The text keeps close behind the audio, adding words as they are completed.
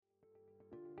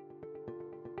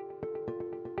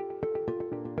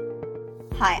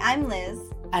Hi, I'm Liz.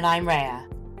 And I'm Rhea.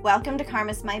 Welcome to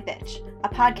Karma's My Bitch, a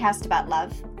podcast about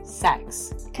love,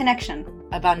 sex, connection,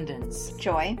 abundance,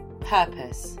 joy,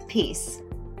 purpose, peace,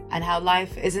 and how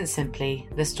life isn't simply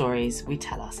the stories we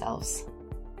tell ourselves.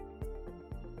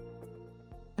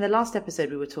 In the last episode,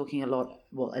 we were talking a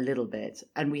little bit,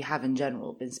 and we have in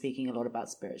general been speaking a lot about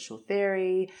spiritual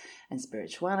theory and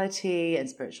spirituality and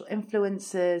spiritual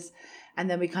influences. And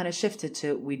then we kind of shifted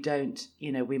to we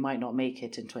might not make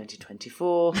it in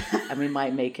 2024 and we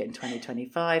might make it in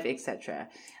 2025, etc.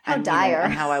 How dire.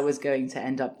 And how I was going to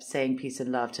end up saying peace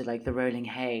and love to like the rolling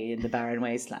hay in the barren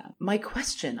wasteland. My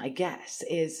question, I guess,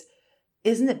 is,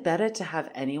 isn't it better to have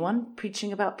anyone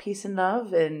preaching about peace and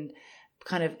love and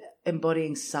kind of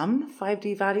embodying some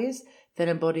 5D values than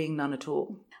embodying none at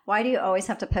all? Why do you always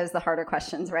have to pose the harder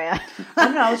questions, Rhea? I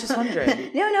don't know, I was just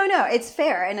wondering. No. It's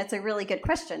fair, and it's a really good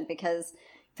question because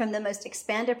from the most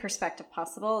expanded perspective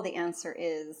possible, the answer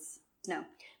is no.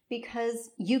 Because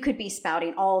you could be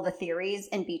spouting all the theories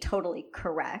and be totally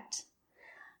correct.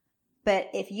 But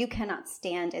if you cannot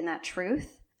stand in that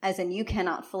truth, as in you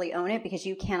cannot fully own it because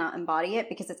you cannot embody it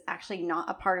because it's actually not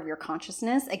a part of your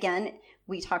consciousness. Again,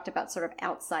 we talked about sort of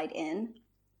outside in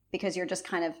because you're just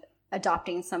kind of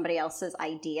adopting somebody else's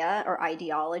idea or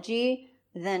ideology,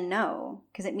 then no,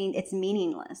 because it's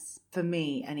meaningless. For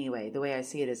me, anyway, the way I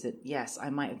see it is that, yes, I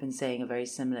might have been saying a very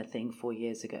similar thing 4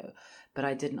 years ago, but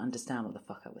I didn't understand what the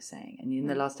fuck I was saying. And in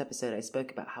the last episode, I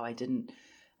spoke about how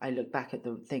I look back at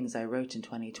the things I wrote in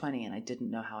 2020 and I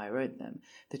didn't know how I wrote them.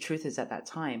 The truth is at that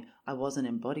time, I wasn't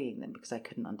embodying them because I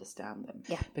couldn't understand them.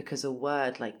 Yeah. Because a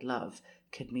word like love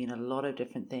could mean a lot of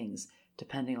different things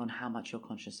depending on how much your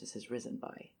consciousness has risen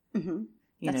by. Mm-hmm.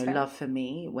 Fair. Love for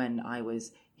me when I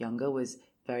was younger was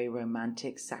very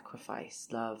romantic sacrifice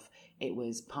love. It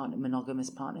was monogamous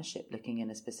partnership looking in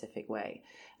a specific way.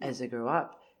 As I grew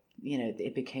up,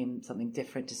 it became something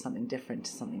different to something different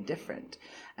to something different.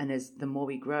 And as the more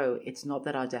we grow, it's not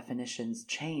that our definitions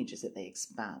change, it's that they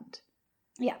expand.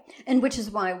 Yeah. And which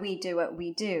is why we do what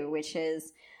we do, which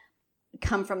is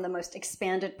come from the most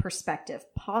expanded perspective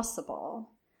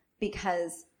possible,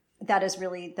 because that is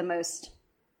really the most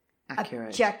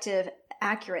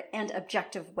accurate and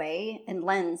objective way and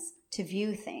lens to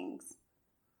view things.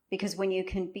 Because when you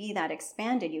can be that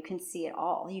expanded, you can see it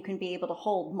all. You can be able to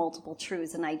hold multiple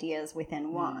truths and ideas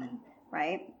within one,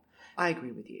 right? I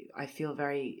agree with you. I feel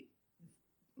very,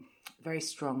 very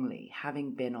strongly,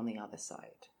 having been on the other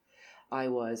side. I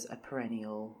was a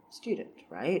perennial student,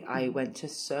 right? I went to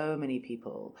so many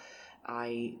people.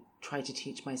 I tried to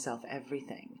teach myself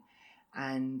everything.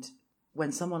 And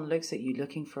when someone looks at you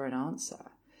looking for an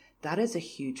answer, that is a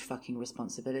huge fucking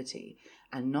responsibility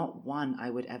and not one I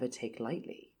would ever take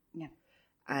lightly. Yeah.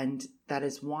 And that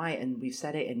is why, and we've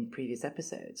said it in previous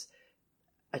episodes,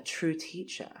 a true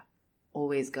teacher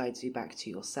always guides you back to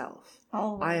yourself.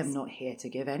 Always. I am not here to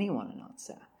give anyone an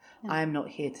answer. No. I am not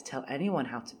here to tell anyone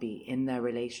how to be in their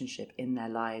relationship, in their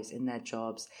lives, in their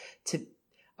jobs.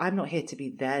 I'm not here to be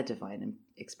their divine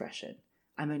expression.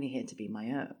 I'm only here to be my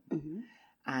own. Mm-hmm.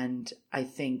 And I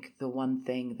think the one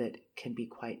thing that can be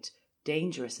quite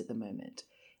dangerous at the moment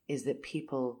is that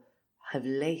people have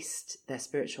laced their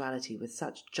spirituality with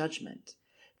such judgment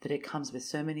that it comes with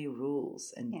so many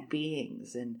rules and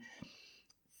beings, and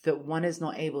that one is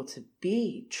not able to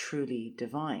be truly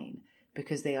divine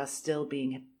because they are still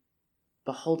being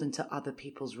beholden to other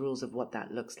people's rules of what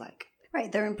that looks like.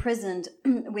 Right. They're imprisoned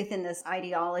within this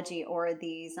ideology or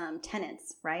these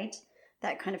tenets, right?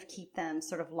 That kind of keep them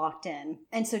sort of locked in.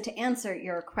 And so to answer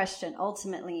your question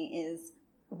ultimately is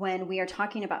when we are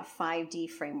talking about 5D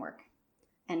framework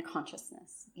and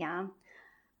consciousness, yeah?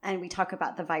 And we talk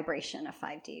about the vibration of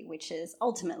 5D, which is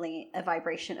ultimately a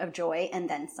vibration of joy and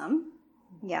then some,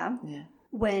 yeah? Yeah.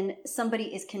 When somebody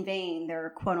is conveying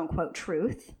their quote-unquote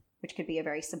truth, which could be a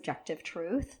very subjective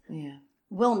truth,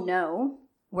 we'll know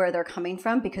where they're coming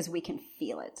from because we can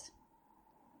feel it,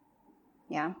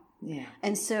 yeah? Yeah.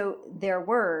 And so their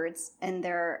words and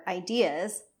their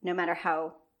ideas, no matter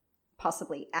how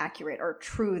possibly accurate or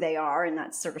true they are in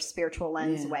that sort of spiritual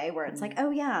lens way where it's like,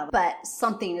 oh yeah, but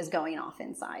something is going off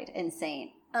inside and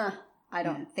saying, I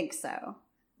don't think so.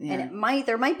 Yeah. And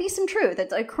there might be some truth.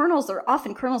 It's like kernels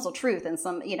of truth in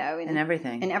some, in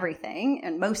everything.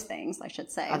 And most things, I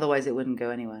should say. Otherwise it wouldn't go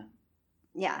anywhere.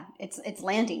 Yeah. It's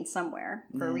landing somewhere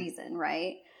for a reason,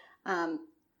 right?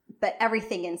 But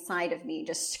everything inside of me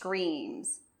just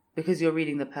screams. Because you're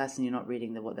reading the person, you're not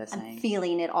reading what they're saying. I'm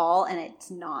feeling it all, and it's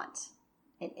not.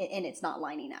 And it's not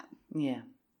lining up. Yeah.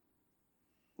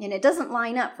 And it doesn't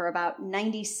line up for about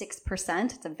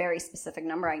 96%. It's a very specific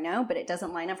number, I know, but it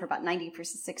doesn't line up for about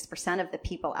 96% of the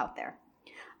people out there.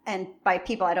 And by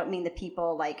people, I don't mean the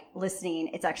people like listening.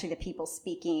 It's actually the people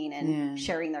speaking and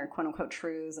sharing their quote unquote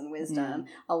truths and wisdom.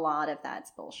 A lot of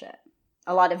that's bullshit.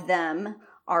 A lot of them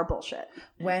are bullshit.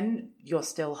 When you're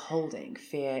still holding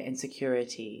fear,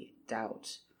 insecurity,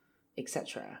 doubt,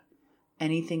 etc.,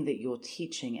 anything that you're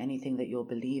teaching, anything that you're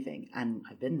believing, and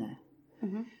I've been there,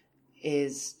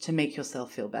 is to make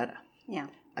yourself feel better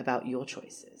about your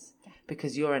choices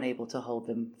because you're unable to hold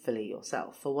them fully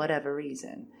yourself for whatever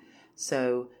reason.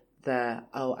 So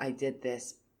I did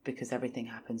this because everything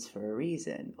happens for a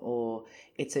reason, or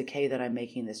it's okay that I'm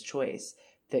making this choice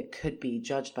that could be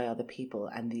judged by other people,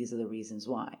 and these are the reasons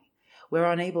why. We're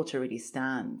unable to really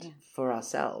stand for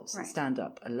ourselves, stand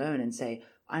up alone and say,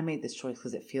 I made this choice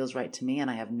because it feels right to me and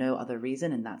I have no other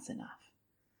reason, and that's enough.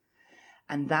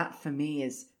 And that for me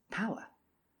is power.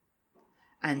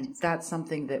 And that's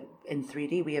something that in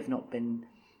 3D we have not been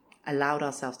allowed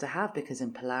ourselves to have, because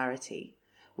in polarity,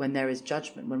 when there is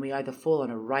judgment, when we either fall on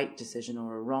a right decision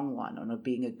or a wrong one, on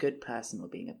being a good person or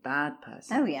being a bad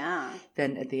person.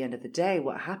 Then at the end of the day,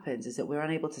 what happens is that we're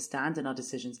unable to stand in our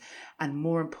decisions. And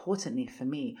more importantly for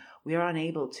me, we are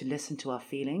unable to listen to our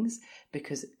feelings,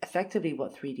 because effectively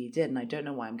what 3D did, and I don't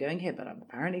know why I'm going here, but I'm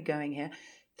apparently going here,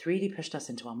 3D pushed us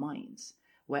into our minds,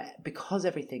 where because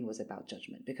everything was about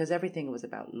judgment, because everything was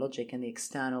about logic and the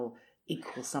external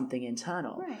equals something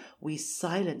internal, we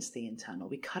silenced the internal,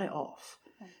 we cut it off.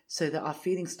 So that our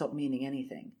feelings stop meaning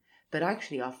anything. But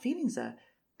actually our feelings are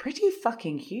pretty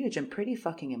fucking huge and pretty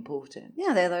fucking important.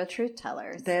 Yeah, they're the truth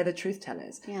tellers. They're the truth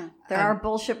tellers. Yeah. There are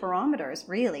bullshit barometers,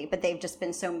 really, but they've just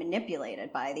been so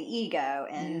manipulated by the ego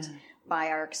and by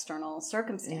our external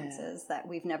circumstances that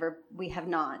we have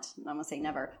not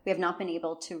been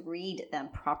able to read them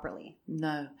properly.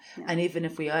 No. And even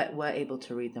if we were able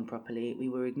to read them properly, we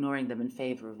were ignoring them in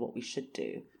favor of what we should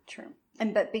do. True.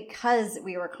 But because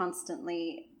we were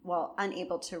constantly,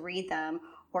 unable to read them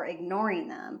or ignoring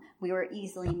them, we were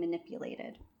easily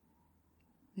manipulated.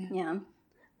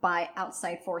 By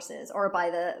outside forces or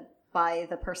by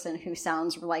the person who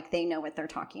sounds like they know what they're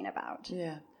talking about.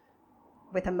 Yeah.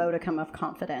 With a modicum of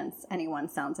confidence, anyone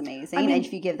sounds amazing. And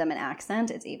if you give them an accent,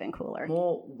 it's even cooler.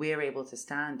 More we're able to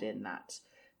stand in that,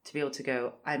 to be able to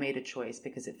go, I made a choice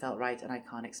because it felt right and I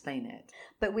can't explain it.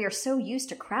 But we are so used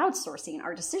to crowdsourcing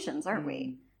our decisions, aren't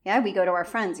we? Yeah, we go to our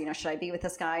friends, should I be with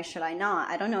this guy? Should I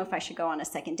not? I don't know if I should go on a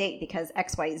second date because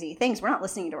XYZ things. We're not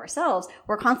listening to ourselves.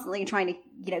 We're constantly trying to,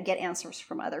 get answers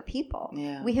from other people.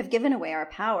 Yeah. We have given away our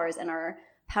powers and our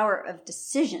power of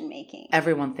decision making.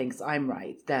 Everyone thinks I'm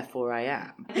right, therefore I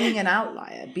am. Being an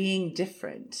outlier, being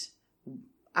different,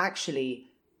 actually...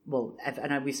 Well,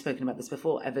 and we've spoken about this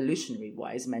before,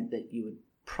 evolutionary-wise meant that you would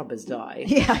probers die.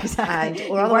 Yeah, exactly.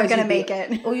 Or otherwise you weren't going to make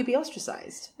it. Or you'd be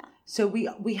ostracized. Yeah. So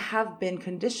we have been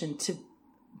conditioned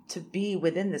to be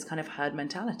within this kind of herd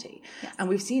mentality. Yes. And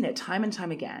we've seen it time and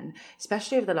time again,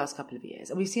 especially over the last couple of years.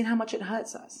 And we've seen how much it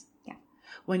hurts us. Yeah.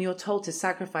 When you're told to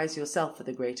sacrifice yourself for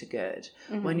the greater good,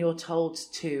 when you're told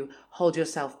to hold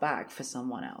yourself back for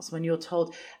someone else, when you're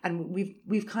told, and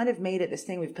we've kind of made it this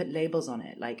thing, we've put labels on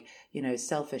it, like,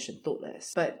 selfish and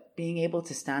thoughtless, but being able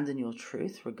to stand in your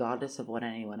truth, regardless of what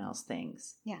anyone else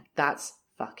thinks. Yeah. That's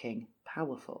fucking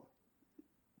powerful.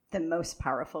 The most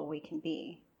powerful we can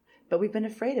be. But we've been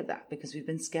afraid of that because we've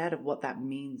been scared of what that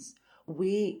means.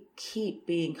 We keep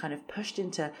being kind of pushed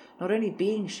into not only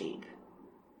being sheep,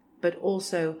 but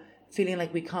also feeling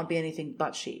like we can't be anything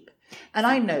but sheep. And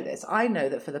I know this. I know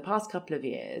that for the past couple of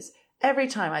years, every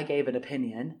time I gave an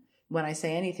opinion, when I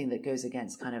say anything that goes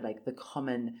against kind of like the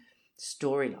common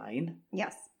storyline.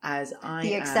 Yes. As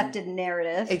the accepted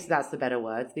narrative. That's the better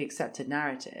word. The accepted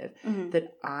narrative.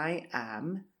 That I've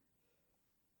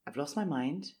lost my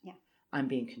mind. Yeah. I'm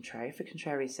being contrary for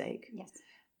contrary's sake. Yes.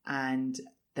 And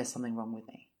there's something wrong with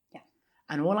me. Yeah.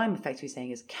 And all I'm effectively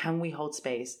saying is, can we hold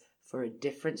space for a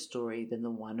different story than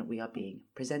the one we are being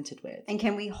presented with? And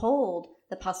can we hold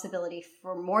the possibility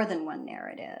for more than one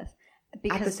narrative?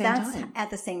 Because at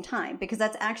the same time, because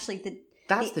that's actually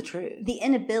the truth. The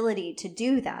inability to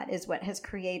do that is what has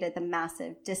created the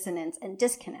massive dissonance and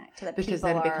disconnect that because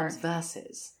then it becomes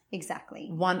verses. Exactly.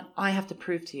 One, I have to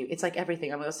prove to you. It's like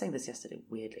everything. I was saying this yesterday,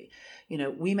 weirdly.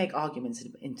 We make arguments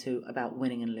about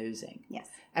winning and losing. Yes.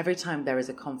 Every time there is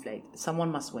a conflict,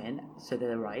 someone must win, so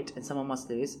they're right, and someone must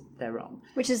lose, they're wrong.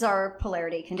 Which is our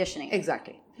polarity conditioning.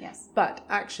 Exactly. Yes. But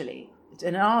actually,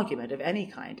 in an argument of any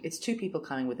kind, it's two people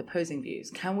coming with opposing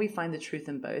views. Can we find the truth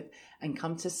in both and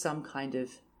come to some kind of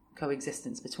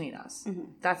coexistence between us?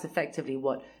 Mm-hmm. That's effectively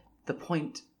what the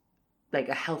point like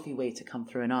a healthy way to come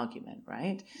through an argument,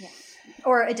 right? Yeah.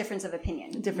 Or a difference of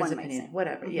opinion. Difference of opinion,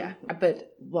 whatever, yeah.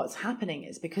 But what's happening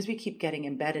is because we keep getting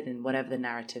embedded in whatever the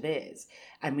narrative is,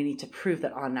 and we need to prove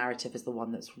that our narrative is the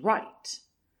one that's right,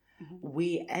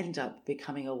 we end up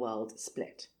becoming a world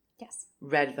split. Yes.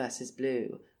 Red versus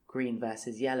blue, green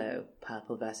versus yellow,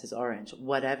 purple versus orange,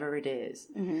 whatever it is,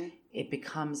 it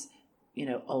becomes,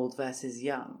 old versus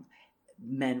young,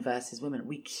 men versus women.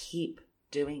 We keep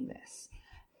doing this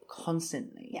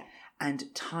constantly. Yeah.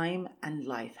 And time and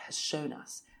life has shown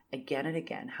us again and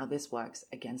again how this works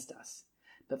against us.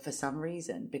 But for some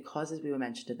reason, because as we were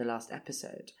mentioned in the last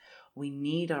episode, we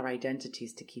need our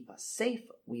identities to keep us safe,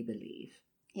 we believe.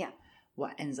 Yeah.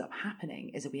 What ends up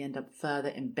happening is that we end up further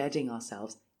embedding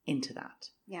ourselves into that.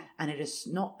 Yeah. And it is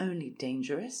not only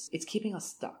dangerous, it's keeping us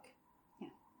stuck.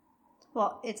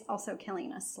 Well, it's also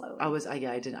killing us slowly. I was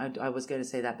going to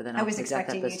say that, but then I was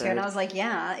expecting you to, and I was like,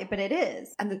 yeah, but it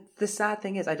is. And the sad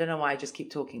thing is, I don't know why I just keep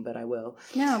talking, but I will.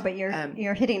 No, but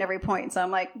you're hitting every point, so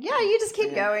I'm like, yeah, you just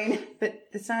keep going.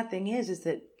 But the sad thing is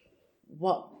that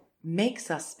what makes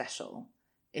us special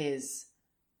is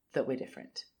that we're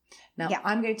different. Now,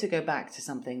 I'm going to go back to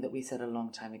something that we said a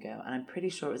long time ago, and I'm pretty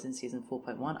sure it was in season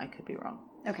 4.1. I could be wrong.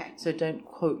 Okay. So don't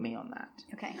quote me on that.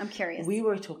 Okay, I'm curious. We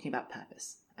were talking about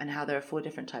purpose and how there are 4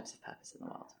 different types of purpose in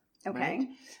the world. Okay. Right?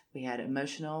 We had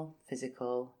emotional,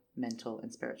 physical, mental,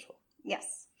 and spiritual.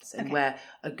 Yes. And where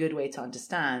a good way to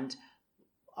understand,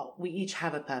 we each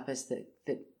have a purpose that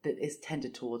is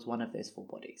tended towards one of those 4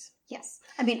 bodies. Yes.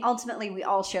 I mean, ultimately, we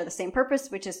all share the same purpose,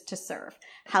 which is to serve.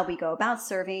 How we go about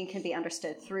serving can be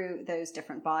understood through those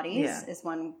different bodies is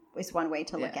one way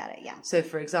to look at it. Yeah. So,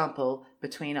 for example,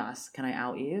 between us, can I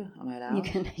out you? Am I allowed? You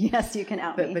can. Yes, you can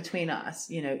out me. But between us,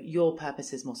 your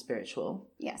purpose is more spiritual.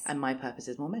 Yes. And my purpose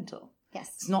is more mental.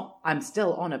 Yes. It's not, I'm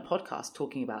still on a podcast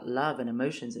talking about love and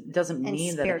emotions. It doesn't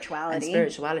mean spirituality. And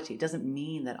spirituality. It doesn't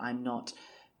mean that I'm not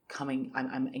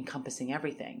I'm encompassing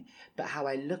everything. But how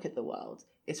I look at the world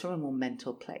is from a more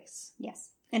mental place. Yes.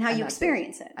 And how you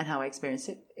experience it. And how I experience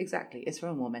it. Exactly. It's from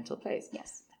a more mental place.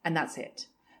 Yes. And that's it.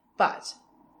 But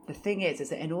the thing is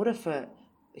that in order for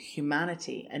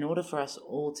humanity, in order for us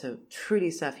all to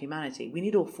truly serve humanity, we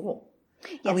need all 4.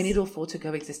 Yes. And we need all 4 to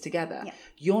coexist together. Yeah.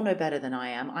 You're no better than I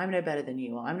am. I'm no better than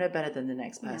you are. I'm no better than the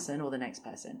next person or the next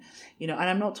person. And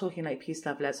I'm not talking like peace,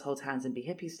 love, let's hold hands and be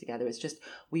hippies together. It's just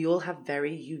we all have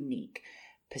very unique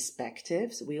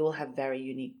perspectives. We all have very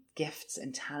unique gifts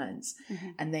and talents.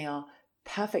 And they are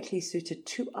perfectly suited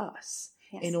to us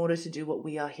in order to do what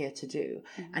we are here to do.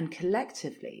 And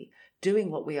collectively,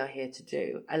 doing what we are here to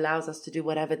do allows us to do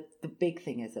whatever the big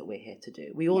thing is that we're here to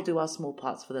do. We all do our small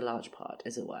parts for the large part,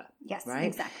 as it were. Yes, right?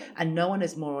 Exactly. And no one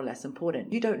is more or less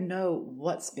important. You don't know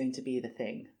what's going to be the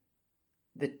thing,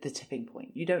 the tipping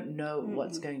point. You don't know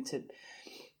what's going to...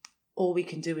 All we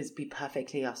can do is be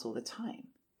perfectly us all the time.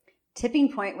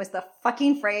 Tipping point was the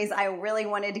fucking phrase I really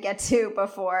wanted to get to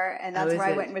before, and that's where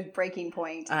I went with breaking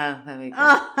point. There we go.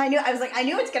 I knew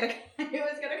it's gonna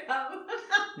come.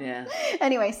 Yeah.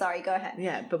 Anyway, sorry, go ahead.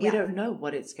 Yeah, but we don't know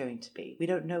what it's going to be. We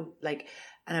don't know,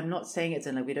 and I'm not saying it's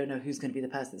in we don't know who's going to be the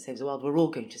person that saves the world. We're all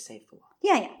going to save the world.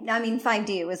 Yeah. I mean,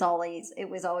 5D was always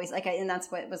and that's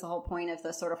what was the whole point of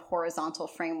the sort of horizontal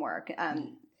framework.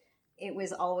 It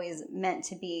was always meant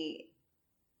to be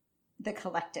the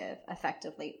collective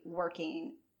effectively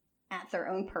working at their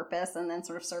own purpose and then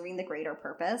sort of serving the greater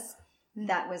purpose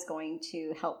that was going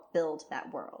to help build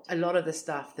that world. A lot of the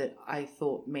stuff that I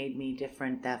thought made me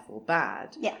different, therefore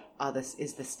bad,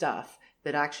 is the stuff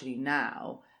that actually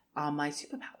now are my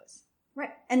superpowers. Right.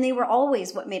 And they were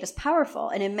always what made us powerful.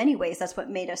 And in many ways, that's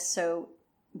what made us so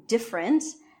different,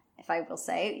 if I will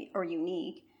say, or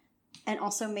unique. And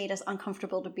also made us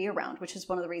uncomfortable to be around, which is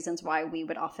one of the reasons why we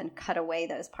would often cut away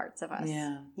those parts of us.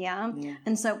 Yeah.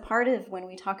 And so part of when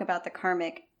we talk about the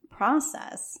karmic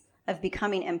process of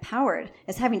becoming empowered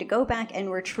is having to go back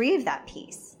and retrieve that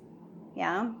piece.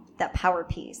 Yeah. That power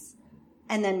piece.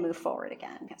 And then move forward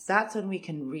again. Yes. That's when we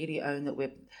can really own that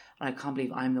and I can't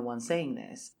believe I'm the one saying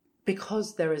this,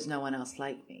 because there is no one else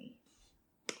like me.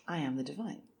 I am the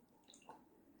divine.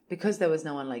 Because there was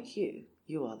no one like you,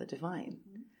 you are the divine.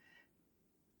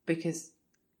 Because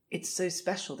it's so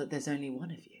special that there's only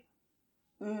one of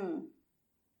you.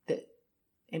 That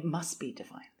it must be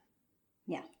divine.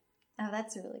 Yeah. Oh,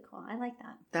 that's really cool. I like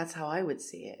that. That's how I would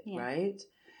see it, right?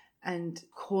 And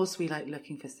of course we like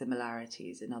looking for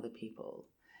similarities in other people.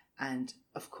 And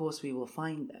of course we will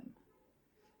find them.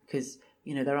 Because,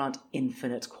 there aren't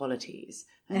infinite qualities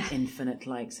and infinite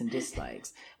likes and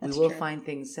dislikes. We will find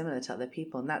things similar to other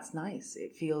people, and that's nice.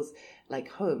 It feels like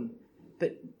home.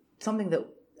 But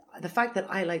the fact that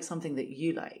I like something that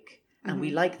you like and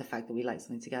we like the fact that we like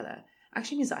something together,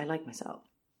 actually means that I like myself.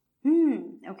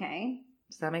 Okay.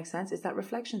 Does that make sense? It's that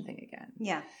reflection thing again.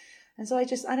 Yeah. And so I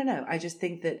don't know. I just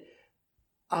think that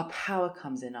our power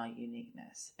comes in our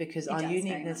uniqueness, because our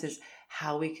uniqueness is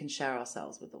how we can share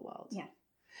ourselves with the world. Yeah.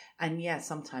 And yes,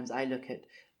 sometimes I look at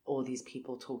all these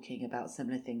people talking about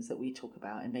similar things that we talk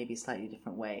about in maybe slightly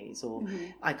different ways, or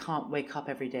I can't wake up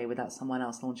every day without someone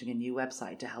else launching a new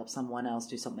website to help someone else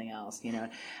do something else, you know.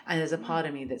 And there's a part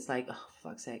of me that's like, oh,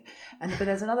 for fuck's sake. But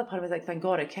there's another part of me like, thank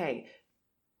God, okay,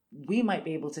 we might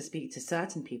be able to speak to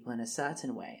certain people in a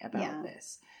certain way about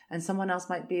this. And someone else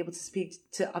might be able to speak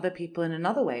to other people in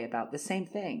another way about the same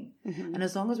thing. And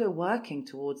as long as we're working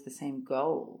towards the same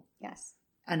goal. Yes.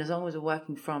 And as long as we're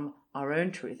working from our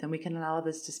own truth, then we can allow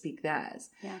others to speak theirs.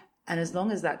 Yeah. And as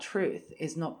long as that truth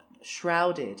is not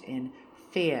shrouded in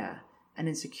fear and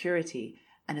insecurity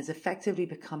and has effectively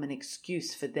become an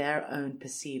excuse for their own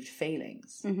perceived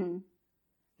failings,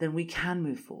 then we can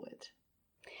move forward.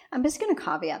 I'm just going to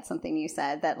caveat something you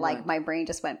said that like my brain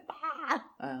just went,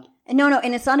 Oh. No,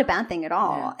 and it's not a bad thing at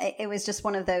all. Yeah. It was just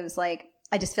one of those, like,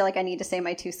 I just feel like I need to say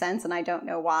my 2 cents, and I don't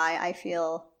know why I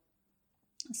feel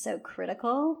so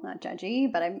critical, not judgy,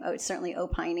 but I'm certainly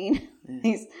opining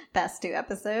these past 2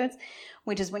 episodes,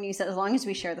 which is when you said, as long as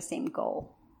we share the same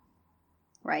goal,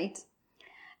 right?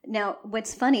 Now,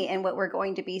 what's funny and what we're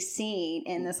going to be seeing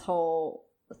in this whole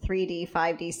 3D,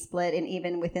 5D split, and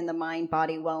even within the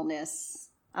mind-body wellness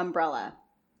umbrella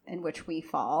in which we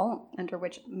fall, under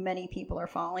which many people are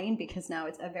falling, because now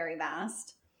it's a very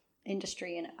vast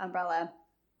industry and umbrella,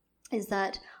 is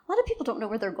that a lot of people don't know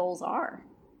where their goals are.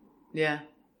 Yeah.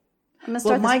 I'm going to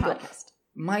start this podcast.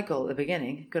 My goal at the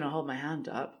beginning, going to hold my hand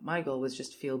up, my goal was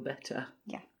just feel better.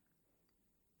 Yeah.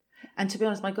 And to be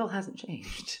honest, my goal hasn't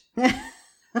changed.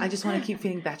 I just want to keep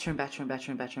feeling better and better and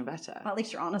better and better and better. Well, at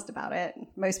least you're honest about it.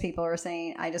 Most people are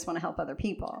saying, I just want to help other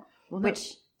people. Well,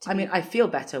 which... I mean, I feel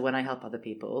better when I help other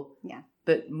people. Yeah.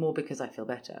 But more because I feel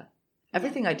better.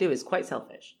 Everything I do is quite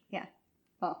selfish. Yeah.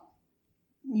 Well,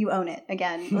 you own it.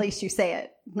 Again, at least you say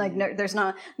it. Like, no, there's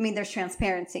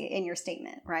transparency in your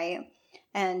statement, right?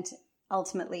 And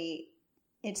ultimately,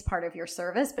 it's part of your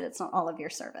service, but it's not all of your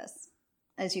service,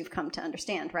 as you've come to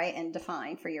understand, right? And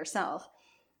define for yourself.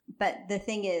 But the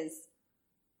thing is,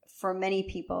 for many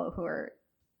people who are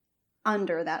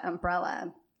under that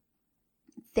umbrella,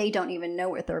 they don't even know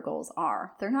what their goals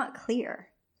are. They're not clear.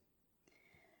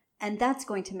 And that's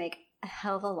going to make a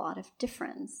hell of a lot of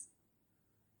difference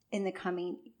in the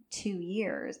coming 2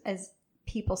 years as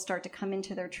people start to come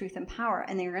into their truth and power,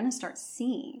 and they're going to start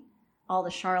seeing all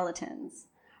the charlatans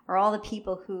or all the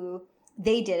people who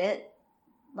they did it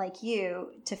like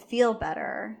you to feel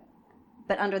better,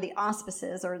 but under the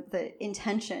auspices or the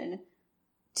intention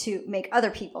to make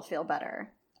other people feel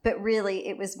better. But really,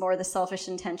 it was more the selfish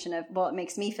intention of, well, it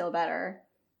makes me feel better.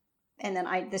 And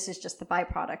then this is just the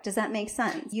byproduct. Does that make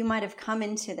sense? You might have come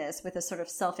into this with a sort of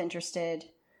self-interested,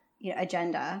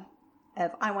 agenda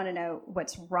of, I want to know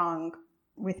what's wrong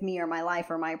with me or my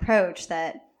life or my approach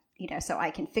that, so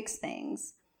I can fix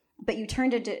things. But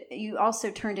you also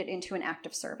turned it into an act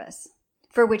of service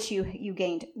for which you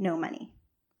gained no money.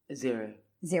 Zero.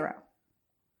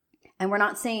 And we're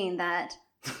not saying that,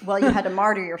 well, you had to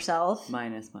martyr yourself.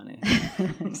 Minus money.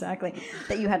 Exactly.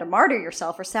 That you had to martyr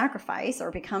yourself or sacrifice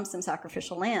or become some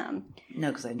sacrificial lamb. No,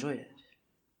 because I enjoyed it.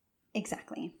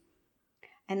 Exactly.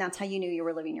 And that's how you knew you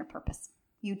were living your purpose.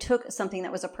 You took something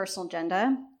that was a personal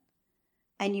agenda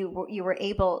and you were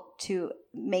able to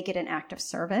make it an act of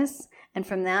service. And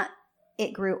from that,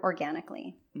 it grew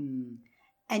organically.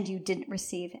 And you didn't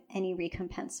receive any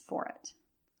recompense for it.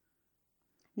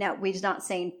 Now, we're not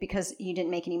saying because you didn't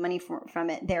make any money from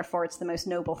it, therefore it's the most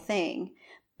noble thing,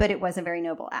 but it was a very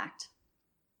noble act.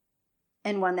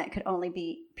 And one that could only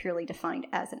be purely defined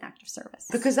as an act of service.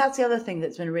 Because that's the other thing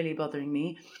that's been really bothering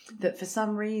me, that for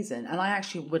some reason, and I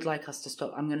actually would like us to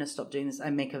stop, I'm going to stop doing this.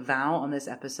 I make a vow on this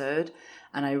episode,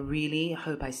 and I really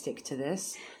hope I stick to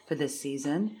this for this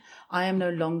season. I am no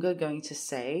longer going to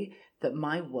say that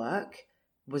my work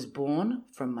was born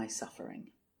from my suffering.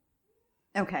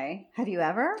 Okay. Have you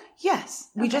ever? Yes.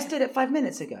 We just did it 5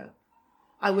 minutes ago.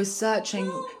 I was searching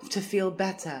to feel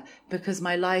better because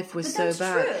my life was so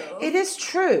bad. True. It is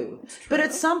true. But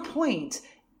at some point,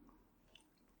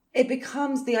 it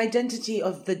becomes the identity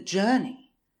of the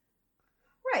journey.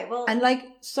 Right. Well, and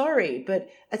sorry, but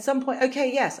at some point,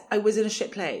 okay, yes, I was in a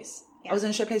shit place. Yeah. I was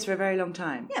in a shit place for a very long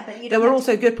time. Yeah, but there were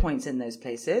also good points in those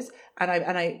places, and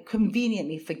I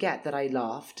conveniently forget that I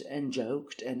laughed and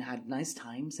joked and had nice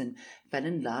times and fell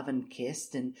in love and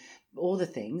kissed and all the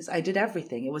things. I did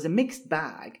everything. It was a mixed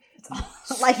bag.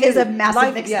 Life is a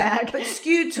massive mixed bag. But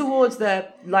skewed towards the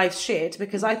life shit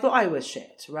because I thought I was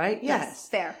shit, right? Yes.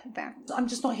 Fair. I'm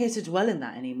just not here to dwell in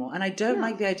that anymore. And I don't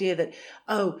like the idea that,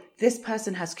 oh, this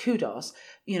person has kudos.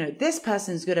 You know, this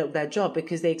person's good at their job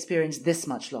because they experienced this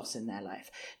much loss in their life.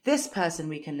 This person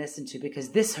we can listen to because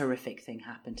this horrific thing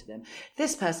happened to them.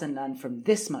 This person learned from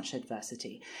this much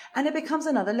adversity. And it becomes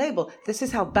another label. This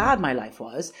is how bad my life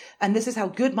was. And this is how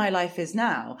good my life is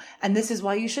now. And this is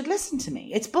why you should listen to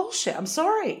me. It's bullshit. I'm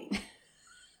sorry.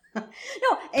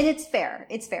 No, and it's fair.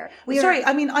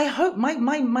 I mean, I hope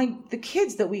the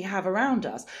kids that we have around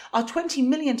us are 20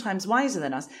 million times wiser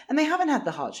than us, and they haven't had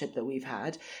the hardship that we've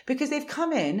had because they've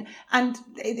come in and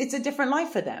it's a different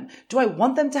life for them. Do I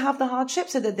want them to have the hardship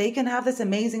so that they can have this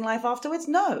amazing life afterwards?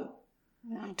 No.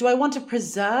 Do I want to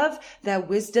preserve their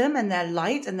wisdom and their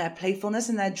light and their playfulness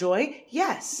and their joy?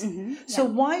 Yes. So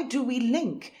why do we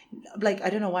link? Like, I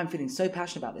don't know why I'm feeling so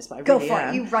passionate about this, but I really am. Go for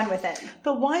it. You run with it.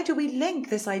 But why do we link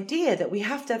this idea that we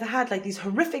have to have had like these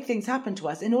horrific things happen to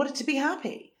us in order to be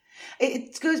happy?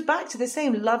 It goes back to the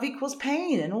same love equals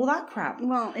pain and all that crap.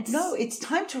 Well, it's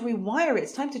time to rewire it.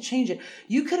 It's time to change it.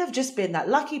 You could have just been that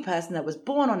lucky person that was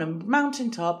born on a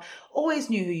mountaintop, always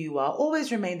knew who you are,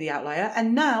 always remained the outlier.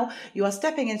 And now you are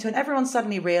stepping into and everyone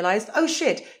suddenly realized, oh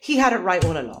shit, he had it right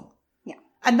all along. Yeah.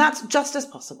 And that's just as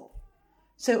possible.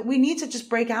 So we need to just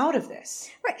break out of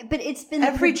this. Right. But it's been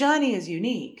every journey is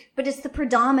unique. But it's the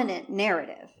predominant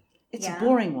narrative. It's a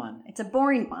boring one. It's a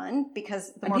boring one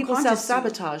because the and more people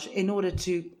self-sabotage in order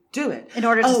to do it. In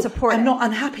order to support I'm not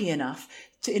unhappy enough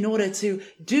in order to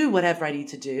do whatever I need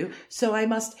to do. So I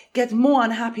must get more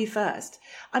unhappy first.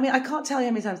 I mean, I can't tell you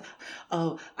how many times,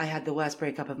 oh, I had the worst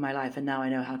breakup of my life and now I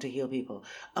know how to heal people.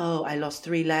 Oh, I lost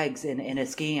 3 legs in a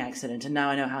skiing accident and now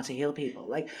I know how to heal people.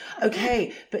 Like,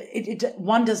 okay, but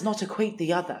one does not equate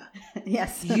the other.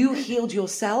 Yes. You healed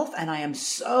yourself and I am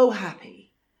so happy.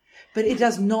 But it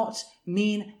does not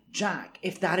mean jack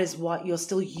if that is what you're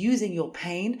still using your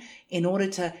pain in order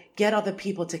to get other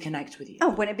people to connect with you.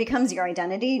 Oh, when it becomes your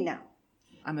identity, no.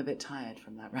 I'm a bit tired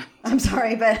from that rant. I'm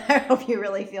sorry, but I hope you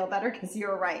really feel better because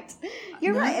you're right.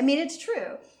 You're right. I mean, it's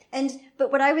true.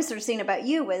 But what I was sort of saying about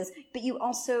you was, but you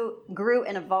also grew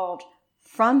and evolved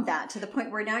from that to the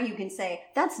point where now you can say,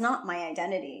 that's not my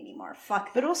identity anymore. Fuck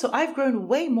that. But also, I've grown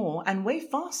way more and way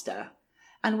faster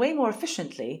and way more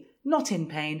efficiently. Not in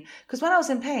pain. Because when I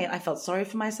was in pain, I felt sorry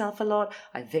for myself a lot.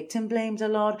 I victim blamed a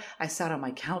lot. I sat on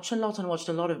my couch a lot and watched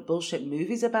a lot of bullshit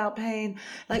movies about pain.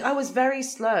 Like, I was very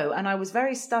slow and I was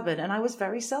very stubborn and I was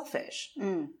very selfish.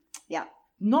 Yeah.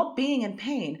 Not being in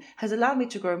pain has allowed me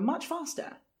to grow much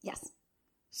faster. Yes.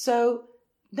 So,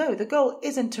 no, the goal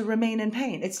isn't to remain in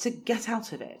pain. It's to get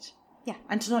out of it. Yeah.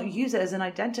 And to not use it as an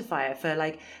identifier for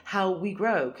like how we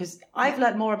grow. Because I've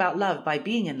learned more about love by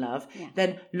being in love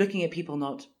than looking at people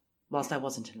not whilst I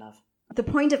wasn't in love. The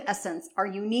point of essence are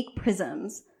unique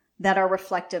prisms that are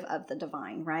reflective of the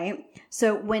divine, right?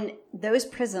 So when those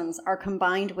prisms are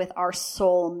combined with our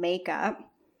soul makeup,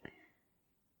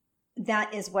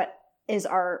 that is what is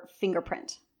our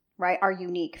fingerprint, right? Our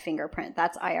unique fingerprint.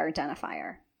 That's our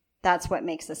identifier. That's what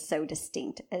makes us so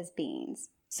distinct as beings.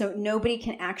 So nobody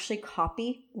can actually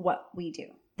copy what we do.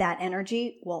 That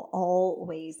energy will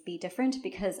always be different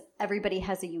because everybody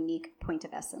has a unique point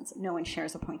of essence. No one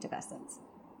shares a point of essence.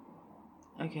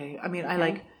 Okay. I mean, I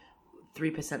like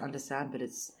 3% understand, but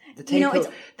it's the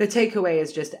takeaway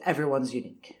is just everyone's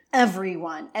unique.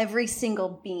 Everyone, every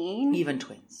single being. Even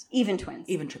twins. Even twins.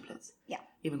 Even triplets. Yeah.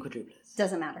 Even quadruplets.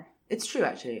 Doesn't matter. It's true,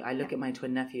 actually. I look at my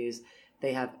twin nephews.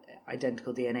 They have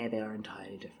identical DNA. They are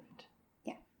entirely different.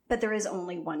 Yeah. But there is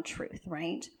only one truth,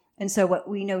 right? And so what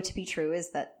we know to be true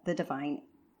is that the divine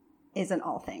is in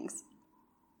all things.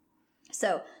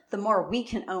 So the more we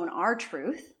can own our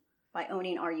truth by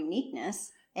owning our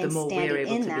uniqueness and the more standing we're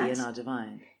able in to that, be in our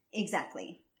divine.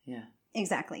 Exactly. Yeah.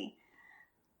 Exactly.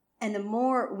 And the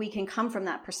more we can come from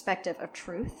that perspective of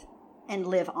truth and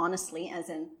live honestly, as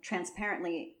in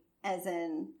transparently, as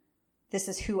in this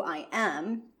is who I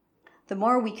am, the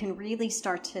more we can really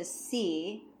start to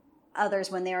see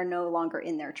others when they are no longer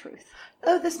in their truth.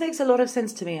 Oh, this makes a lot of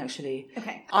sense to me, actually.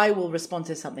 Okay. I will respond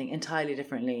to something entirely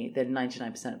differently than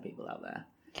 99% of people out there.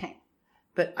 Okay.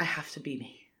 But I have to be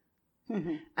me.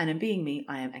 Mm-hmm. And in being me,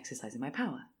 I am exercising my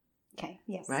power. Okay,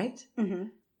 yes. Right? Mm-hmm.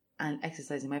 And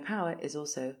exercising my power is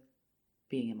also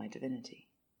being in my divinity.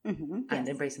 Mm-hmm. And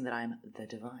embracing that I am the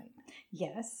divine.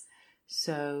 Yes.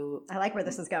 So I like where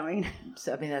this is going.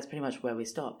 So I mean that's pretty much where we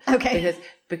stop. Okay.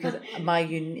 Because my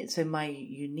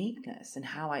uniqueness and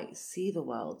how I see the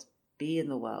world, be in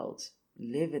the world,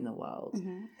 live in the world,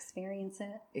 experience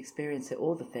it,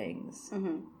 all the things,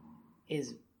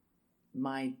 is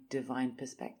my divine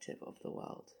perspective of the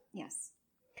world. Yes.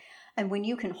 And when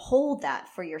you can hold that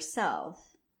for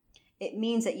yourself, it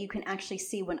means that you can actually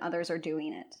see when others are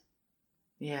doing it.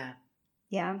 Yeah.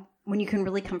 Yeah. When you can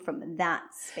really come from that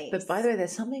space. But by the way,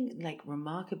 there's something like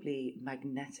remarkably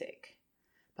magnetic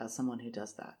about someone who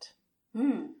does that.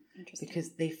 Interesting.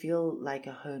 Because they feel like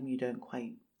a home you don't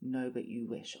quite know but you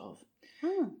wish of.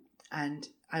 And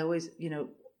I always,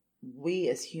 we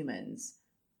as humans,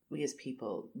 we as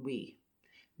people, we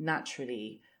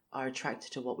naturally are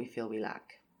attracted to what we feel we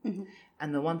lack. Mm-hmm.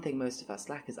 And the one thing most of us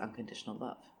lack is unconditional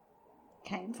love.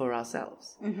 Okay. For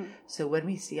ourselves. Mm-hmm. So when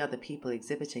we see other people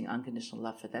exhibiting unconditional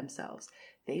love for themselves,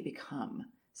 they become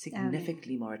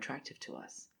significantly more attractive to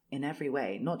us in every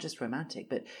way, not just romantic,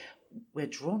 but we're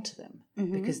drawn to them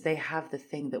because they have the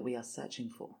thing that we are searching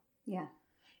for. Yeah.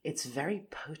 It's very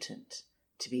potent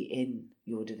to be in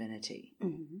your divinity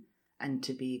and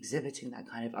to be exhibiting that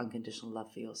kind of unconditional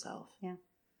love for yourself. Yeah.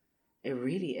 It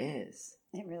really is.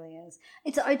 It really is.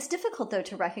 It's difficult, though,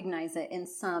 to recognize it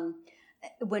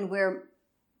when we're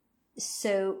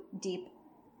so deep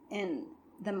in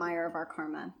the mire of our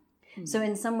karma. So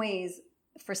in some ways,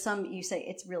 for some, you say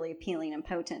it's really appealing and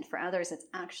potent. For others, it's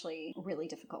actually really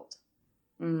difficult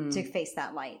to face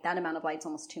that light. That amount of light's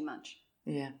almost too much.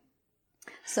 Yeah.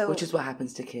 So, which is what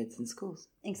happens to kids in schools.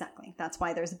 Exactly. That's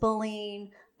why there's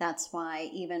bullying. That's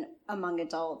why even among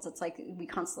adults, it's like we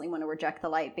constantly want to reject the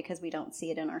light because we don't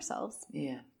see it in ourselves.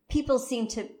 Yeah. People seem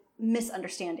to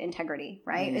misunderstand integrity,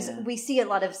 right? Yeah. We see a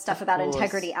lot of stuff about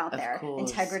integrity out there.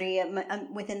 Integrity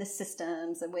within the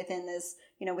systems and within this,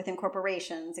 within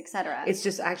corporations, etc. It's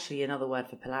just actually another word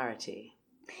for polarity.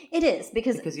 It is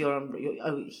because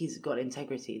he's got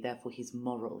integrity, therefore he's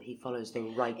moral. He follows the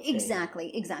right thing.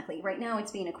 Exactly. Right now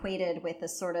it's being equated with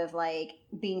this sort of like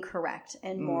being correct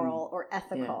and moral or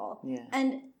ethical. Yeah.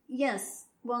 And yes,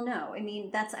 well, no. I mean,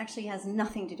 that's actually has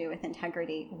nothing to do with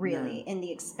integrity, really, in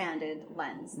the expanded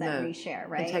lens that we share,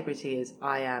 right? Integrity is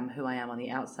I am who I am on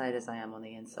the outside as I am on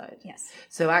the inside. Yes.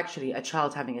 So actually, a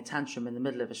child having a tantrum in the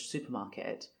middle of a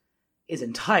supermarket is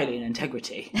entirely an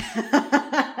integrity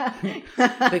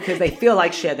because they feel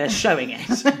like they're showing it.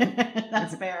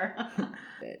 That's fair.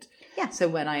 Yeah. So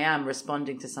when I am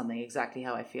responding to something exactly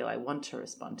how I feel I want to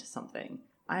respond to something,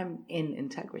 I'm in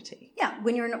integrity. Yeah,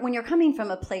 when you're coming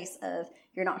from a place of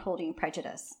you're not holding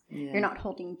prejudice, you're not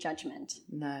holding judgment.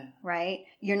 No. Right?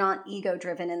 You're not ego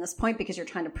driven in this point because you're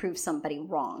trying to prove somebody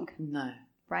wrong. No.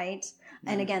 Right?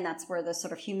 No. And again, that's where the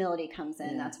sort of humility comes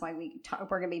in. Yeah. That's why we're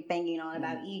going to be banging on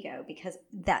about ego, because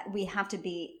that we have to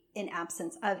be in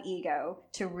absence of ego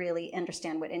to really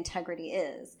understand what integrity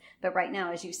is. But right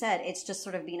now, as you said, it's just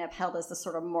sort of being upheld as the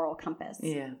sort of moral compass.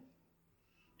 Yeah.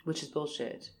 Which is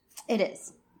bullshit. It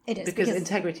is. It is. Because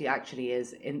integrity actually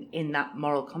is, in that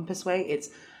moral compass way, it's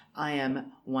I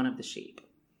am one of the sheep.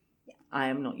 Yeah. I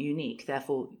am not unique.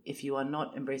 Therefore, if you are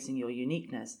not embracing your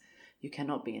uniqueness, you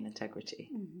cannot be in integrity.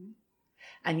 Mm-hmm.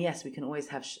 And yes, we can always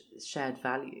have shared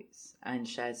values and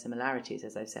shared similarities,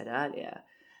 as I've said earlier,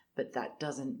 but that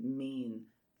doesn't mean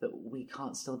that we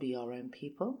can't still be our own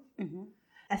people. Mm-hmm.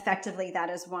 Effectively, that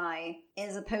is why,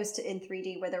 as opposed to in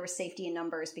 3D where there was safety in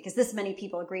numbers, because this many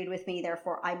people agreed with me,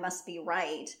 therefore I must be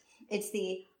right. It's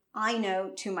I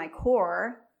know to my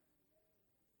core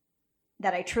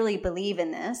that I truly believe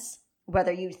in this,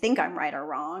 whether you think I'm right or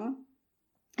wrong,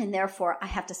 and therefore I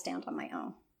have to stand on my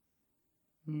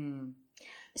own.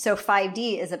 So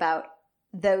 5D is about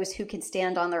those who can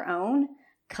stand on their own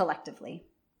collectively.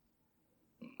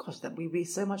 Gosh, that we'd be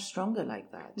so much stronger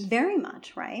like that. Very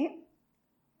much, right?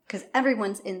 Because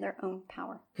everyone's in their own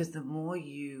power. Because the more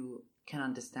you can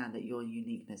understand that your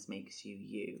uniqueness makes you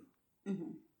you,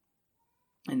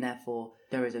 and therefore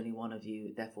there is only one of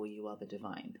you, therefore you are the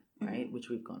divine, right? Which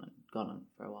we've gone on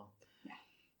for a while. Yeah.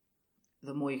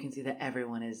 The more you can see that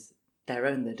everyone is their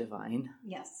own the divine.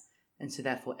 Yes. And so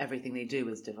therefore everything they do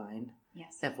is divine.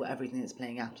 Yes. Therefore everything that's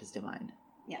playing out is divine.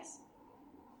 Yes.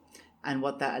 And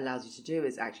what that allows you to do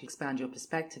is actually expand your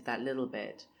perspective that little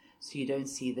bit. So you don't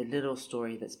see the little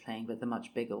story that's playing, but the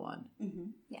much bigger one.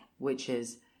 Yeah. Which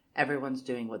is everyone's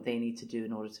doing what they need to do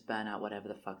in order to burn out whatever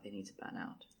the fuck they need to burn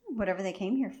out. Whatever they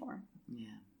came here for.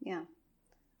 Yeah. Yeah.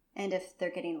 And if they're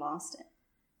getting lost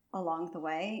along the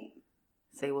way,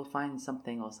 they will find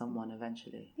something or someone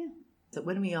eventually. Yeah. So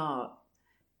when we are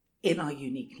in our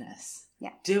uniqueness,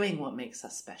 doing what makes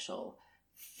us special,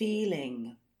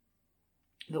 feeling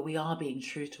that we are being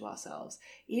true to ourselves,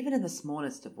 even in the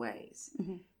smallest of ways,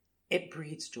 it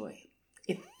breeds joy.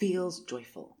 It feels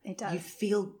joyful. It does. You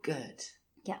feel good.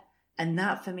 Yeah. And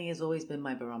that for me has always been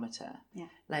my barometer. Yeah.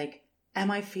 Like,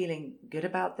 am I feeling good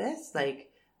about this? Like,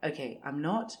 okay, I'm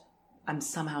not I'm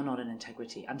somehow not in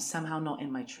integrity. I'm somehow not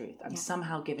in my truth. I'm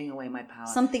somehow giving away my power.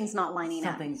 Something's not lining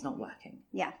up. Something's not working.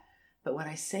 Yeah. But when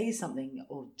I say something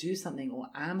or do something or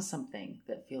am something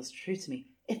that feels true to me,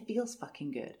 it feels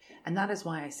fucking good. And that is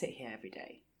why I sit here every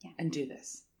day and do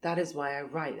this. That is why I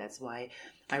write. That's why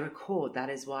I record. That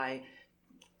is why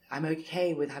I'm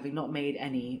okay with having not made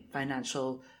any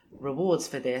financial rewards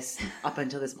for this up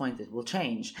until this point. It will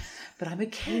change. But I'm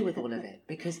okay with all of it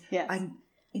because I'm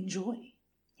in joy.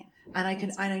 Yeah. And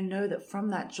I know that from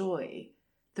that joy,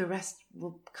 the rest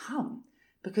will come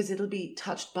because it'll be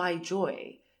touched by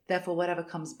joy. Therefore, whatever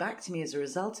comes back to me as a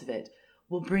result of it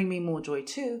will bring me more joy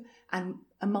too, and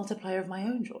a multiplier of my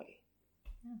own joy.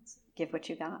 Yes. Give what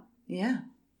you got. Yeah.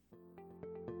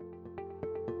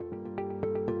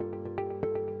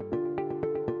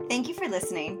 Thank you for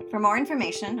listening. For more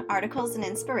information, articles, and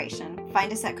inspiration,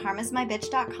 find us at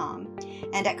karmasmybitch.com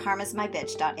and at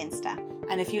karmasmybitch.insta.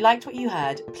 And if you liked what you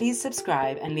heard, please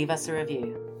subscribe and leave us a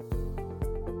review.